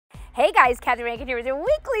Hey guys, Kathy Rankin here with your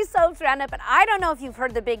weekly soaps roundup, and I don't know if you've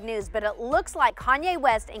heard the big news, but it looks like Kanye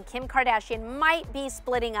West and Kim Kardashian might be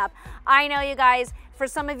splitting up. I know, you guys, for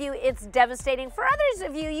some of you it's devastating. For others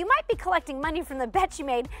of you, you might be collecting money from the bet you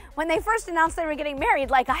made when they first announced they were getting married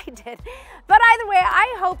like I did. But either way,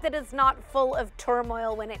 I hope that it's not full of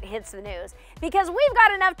turmoil when it hits the news, because we've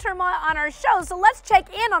got enough turmoil on our show, so let's check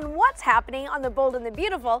in on what's happening on The Bold and the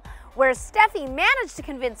Beautiful, where Steffy managed to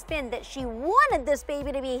convince Finn that she wanted this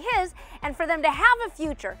baby to be his and for them to have a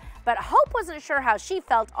future. But Hope wasn't sure how she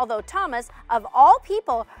felt, although Thomas, of all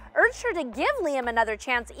people, urged her to give Liam another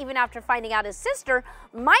chance even after finding out his sister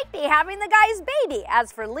might be having the guy's baby.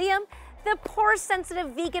 As for Liam, the poor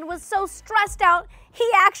sensitive vegan was so stressed out, he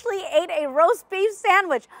actually ate a roast beef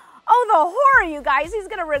sandwich. Oh, the horror, you guys. He's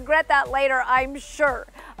gonna regret that later, I'm sure.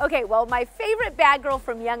 Okay, well, my favorite bad girl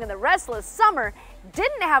from Young and the Restless Summer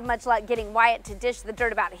didn't have much luck getting Wyatt to dish the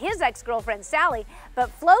dirt about his ex-girlfriend Sally,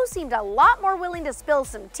 but Flo seemed a lot more willing to spill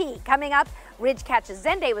some tea. Coming up, Ridge catches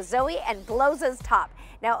Zende with Zoe and blows his top.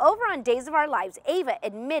 Now, over on Days of Our Lives, Ava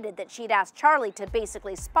admitted that she'd asked Charlie to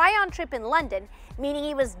basically spy on Tripp in London, meaning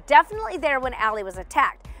he was definitely there when Allie was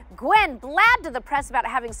attacked. Gwen blabbed to the press about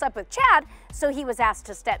having slept with Chad, so he was asked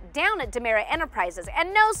to step down at DiMera Enterprises.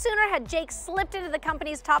 And no sooner had Jake slipped into the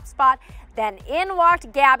company's top spot than in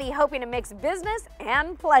walked Gabi, hoping to mix business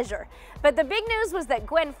and pleasure. But the big news was that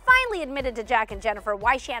Gwen finally admitted to Jack and Jennifer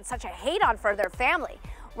why she had such a hate-on for their family.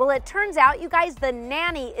 Well, it turns out, you guys, the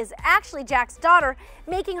nanny is actually Jack's daughter,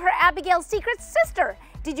 making her Abigail's secret sister.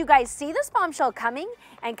 Did you guys see this bombshell coming?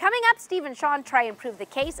 And coming up, Steve and Shawn try and prove the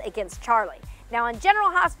case against Charlie. Now, in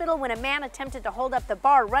General Hospital, when a man attempted to hold up the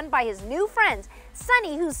bar run by his new friends,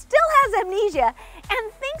 Sonny, who still has amnesia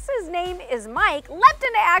and thinks his name is Mike, leapt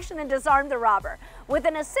into action and disarmed the robber. With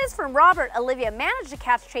an assist from Robert, Olivia managed to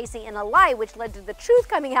catch Tracy in a lie, which led to the truth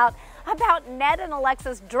coming out about Ned and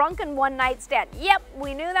Alexa's drunken one-night stand. Yep,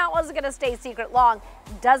 we knew that wasn't going to stay secret long.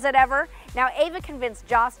 Does it ever? Now, Ava convinced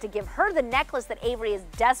Joss to give her the necklace that Avery is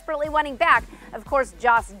desperately wanting back. Of course,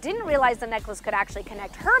 Joss didn't realize the necklace could actually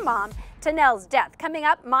connect her mom to Nell's death. Coming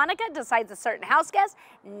up, Monica decides a certain house guest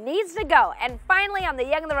needs to go. And finally, on The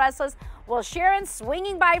Young and the Restless, well, Sharon,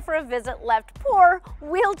 swinging by for a visit, left poor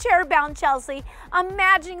wheelchair-bound Chelsea,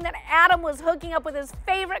 imagining that Adam was hooking up with his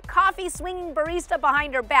favorite coffee-swinging barista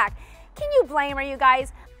behind her back. Can you blame her, you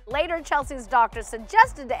guys? Later, Chelsea's doctor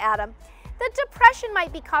suggested to Adam that depression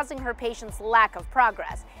might be causing her patient's lack of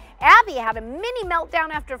progress. Abby had a mini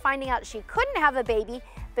meltdown after finding out she couldn't have a baby,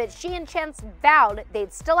 but she and Chance vowed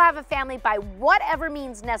they'd still have a family by whatever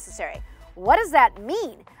means necessary. What does that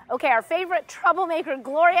mean? Okay, our favorite troublemaker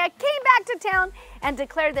Gloria came back to town and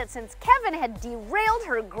declared that since Kevin had derailed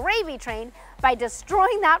her gravy train by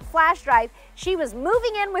destroying that flash drive, she was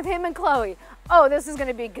moving in with him and Chloe. Oh, this is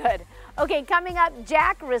gonna be good. Okay, coming up,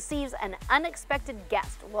 Jack receives an unexpected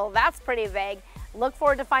guest. Well, that's pretty vague. Look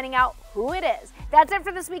forward to finding out who it is. That's it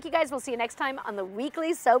for this week, you guys. We'll see you next time on the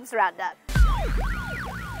Weekly Soaps Roundup.